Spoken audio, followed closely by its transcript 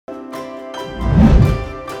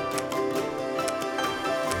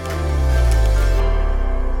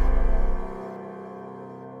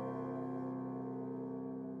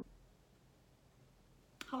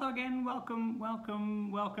again. Welcome,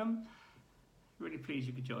 welcome, welcome. Really pleased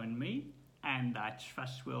you could join me, and I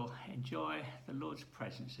trust we'll enjoy the Lord's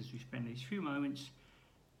presence as we spend these few moments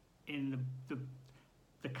in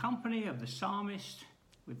the company of the psalmist,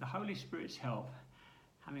 with the Holy Spirit's help,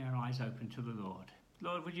 having our eyes open to the Lord.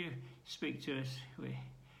 Lord, would you speak to us?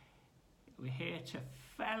 We're here to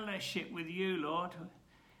fellowship with you, Lord.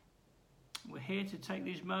 We're here to take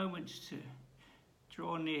these moments to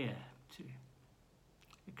draw near, to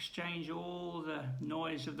exchange all the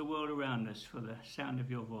noise of the world around us for the sound of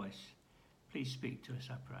your voice. Please speak to us,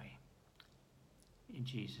 I pray. In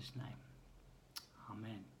Jesus' name.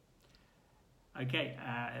 Amen. Okay,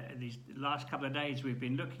 these last couple of days we've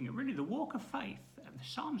been looking at really the walk of faith. And the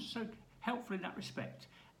Psalms are so helpful in that respect.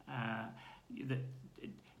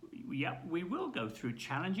 We will go through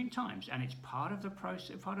challenging times, and it's part of the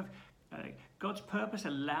process, part of God's purpose,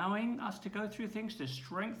 allowing us to go through things to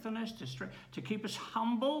strengthen us, to keep us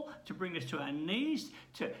humble, to bring us to our knees,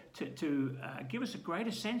 to give us a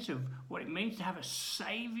greater sense of what it means to have a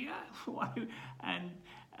Saviour. And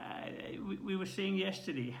we were seeing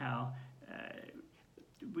yesterday how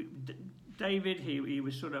David, he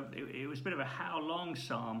was sort of, it was a bit of a how long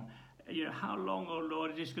psalm. You know, how long, oh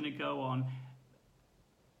Lord, is this going to go on?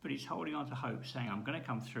 But he's holding on to hope, saying, I'm going to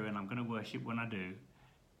come through and I'm going to worship when I do.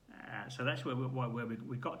 So that's where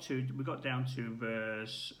we got to. We got down to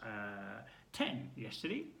verse 10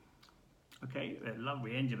 yesterday. Okay,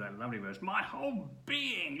 we ended that lovely verse. My whole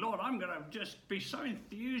being, Lord, I'm going to just be so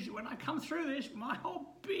enthused when I come through this. My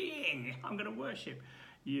whole being, I'm going to worship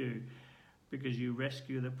you, because you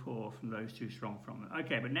rescue the poor from those too strong from them.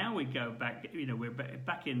 Okay, but now we go back. You know, we're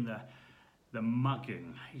back in the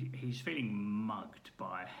mugging. He's feeling mugged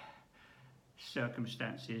by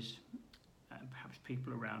circumstances. Perhaps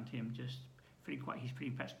people around him just he's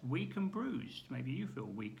feeling perhaps weak and bruised. Maybe you feel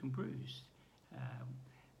weak and bruised.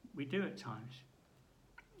 We do at times.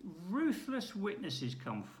 Ruthless witnesses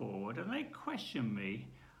come forward and they question me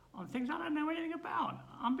on things I don't know anything about.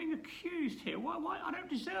 I'm being accused here. Why? I don't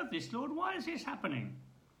deserve this, Lord. Why is this happening?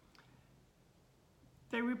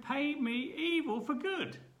 They repay me evil for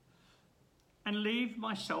good and leave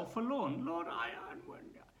my soul forlorn. Lord,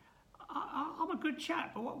 I'm a good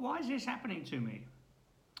chap, but why is this happening to me?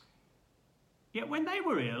 Yet when they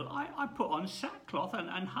were ill, I put on sackcloth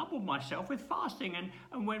and humbled myself with fasting.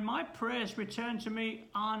 And when my prayers returned to me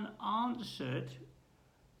unanswered,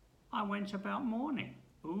 I went about mourning.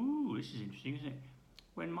 Ooh, this is interesting, isn't it?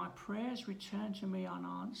 When my prayers returned to me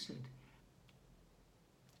unanswered.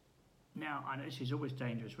 Now, I know this is always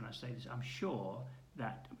dangerous when I say this. I'm sure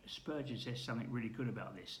that Spurgeon says something really good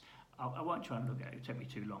about this. I won't try and look at it. It'll take me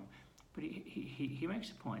too long. But he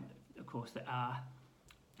makes a point, of course, that our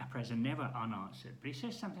prayers are never unanswered. But he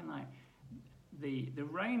says something like,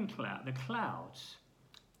 the clouds,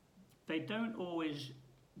 they don't always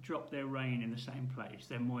drop their rain in the same place.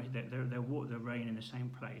 They water the rain in the same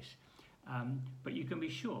place. But you can be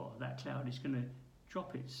sure that cloud is going to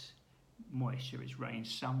drop its moisture, its rain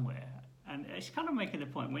somewhere. And it's kind of making the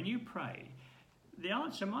point, when you pray, the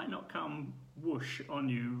answer might not come whoosh on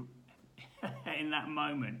you in that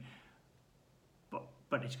moment.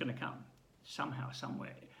 But it's going to come somehow,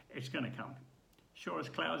 somewhere. It's going to come. Sure as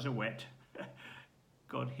clouds are wet,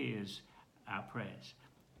 God hears our prayers.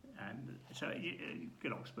 And so,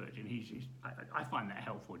 good old Spurgeon, I find that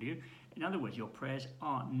helpful. Do you? In other words, your prayers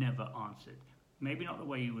are never answered. Maybe not the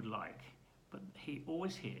way you would like, but he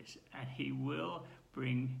always hears, and he will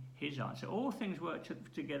bring his answer. All things work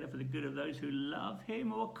together for the good of those who love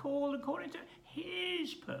him or are called according to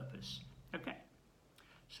his purpose. Okay.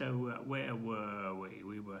 So where were we?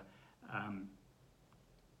 We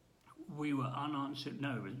were unanswered.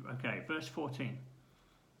 No, okay, verse 14.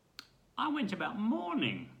 I went about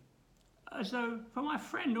mourning, as though for my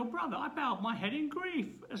friend or brother. I bowed my head in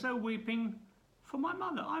grief, as though weeping for my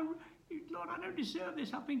mother. Lord, I don't deserve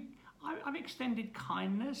this. I've extended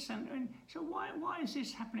kindness, and so why is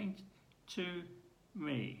this happening to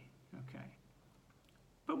me? Okay.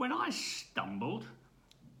 But when I stumbled,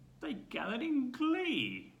 they gathered in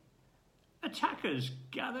glee. Attackers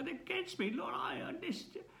gathered against me. Lord,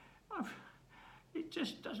 it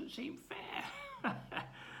just doesn't seem fair.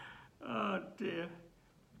 Oh dear.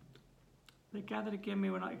 They gathered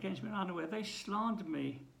against me unaware. They slandered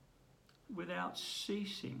me without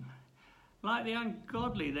ceasing. Like the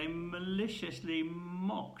ungodly, they maliciously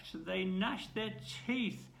mocked. They gnashed their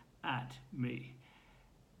teeth at me.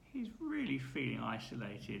 He's really feeling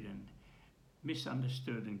isolated and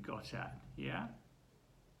misunderstood and got at, yeah?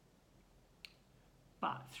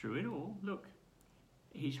 But through it all, look,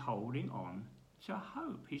 he's holding on to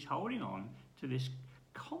hope. He's holding on to this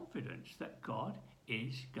confidence that God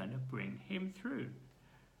is going to bring him through.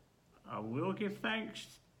 I will give thanks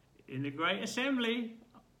in the great assembly.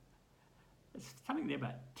 There's something there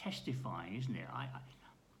about testifying, isn't it?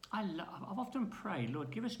 I've often prayed,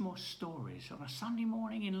 Lord, give us more stories. On a Sunday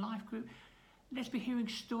morning in life group, let's be hearing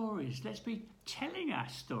stories. Let's be telling our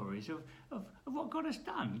stories of what God has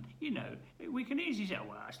done. You know, we can easily say,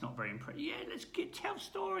 well, it's not very impressive. Yeah, let's tell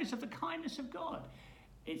stories of the kindness of God.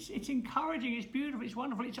 It's encouraging, it's beautiful, it's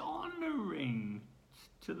wonderful, it's honouring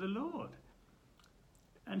to the Lord.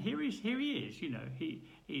 And here he is, you know, he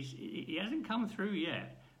hasn't come through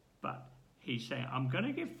yet, but he's saying, I'm going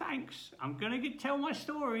to give thanks. I'm going to tell my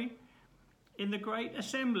story in the great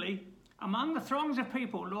assembly among the throngs of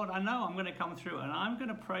people. Lord, I know I'm going to come through and I'm going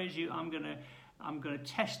to praise you. I'm going to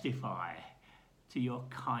testify to your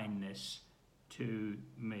kindness to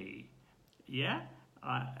me. Yeah?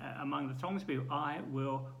 Among the throngs of people, I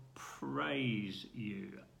will praise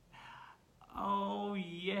you. Oh,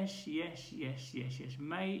 yes, yes, yes, yes, yes.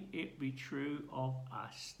 May it be true of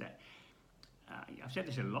us that, I've said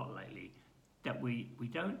this a lot lately, that we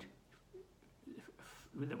don't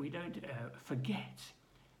forget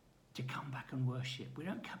to come back and worship. We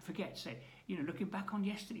don't forget to say, you know, looking back on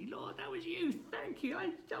yesterday, Lord, that was you. Thank you.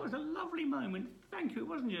 That was a lovely moment. Thank you. It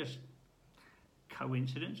wasn't just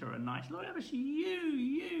coincidence or a nice, Lord, that was you.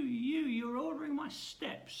 You're ordering my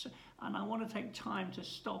steps. And I want to take time to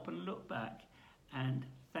stop and look back and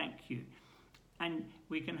thank you. And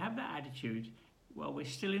we can have that attitude while we're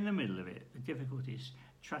still in the middle of it, the difficulties,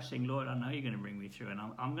 trusting, Lord, I know you're going to bring me through, and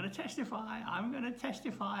I'm going to testify. I'm going to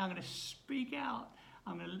testify. I'm going to speak out.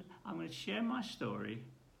 I'm going to share my story.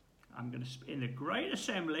 I'm going to, in the great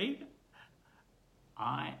assembly,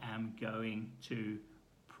 I am going to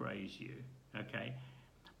praise you. Okay.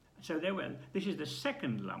 So this is the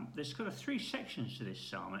second lump. There's kind of 3 sections to this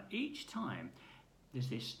psalm, and each time there's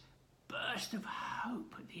this burst of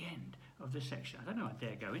hope at the end of the section. I don't know if I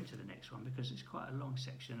dare go into the next one because it's quite a long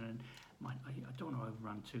section, and I don't want to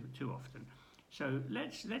overrun too often. So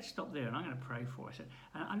let's stop there, and I'm going to pray for us.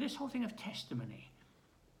 And this whole thing of testimony.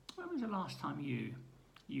 When was the last time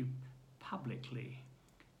you publicly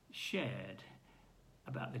shared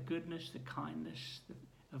about the goodness, the kindness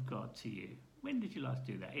of God to you? When did you last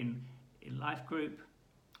do that? In life group?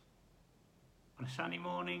 On a Sunday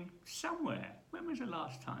morning? Somewhere? When was the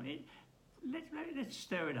last time? Let's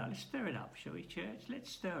stir it up. Let's stir it up, shall we, church?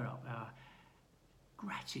 Let's stir up our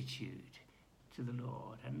gratitude to the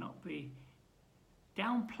Lord and not be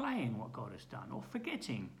downplaying what God has done or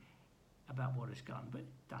forgetting about what has done, but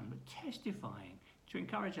testifying to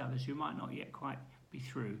encourage others who might not yet quite be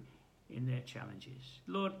through in their challenges.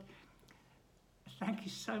 Lord, thank you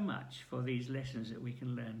so much for these lessons that we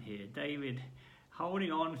can learn here. David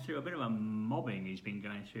holding on through a bit of a mobbing he's been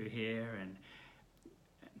going through here, and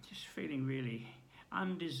just feeling really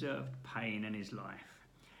undeserved pain in his life.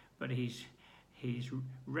 But he's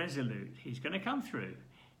resolute. He's going to come through.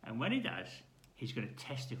 And when he does, he's going to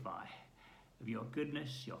testify of your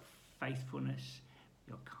goodness, your faithfulness,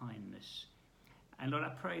 your kindness. And Lord, I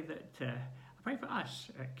pray for us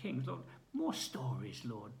at Kings, Lord, more stories,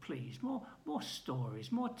 Lord, please. More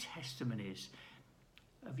stories, more testimonies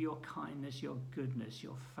of your kindness, your goodness,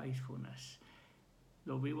 your faithfulness.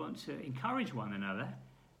 Lord, we want to encourage one another,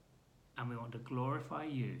 and we want to glorify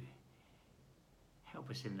you. Help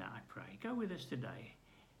us in that, I pray. Go with us today,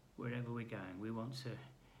 wherever we're going. We want to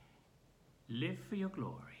live for your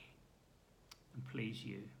glory and please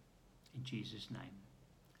you. In Jesus' name.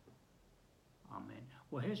 Amen.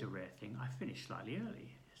 Well, here's a rare thing. I finished slightly early.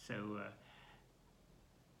 So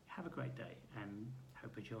have a great day, and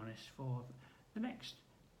hope you join us for the next,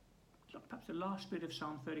 perhaps the last bit of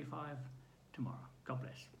Psalm 35 tomorrow. God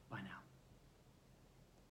bless. Bye now.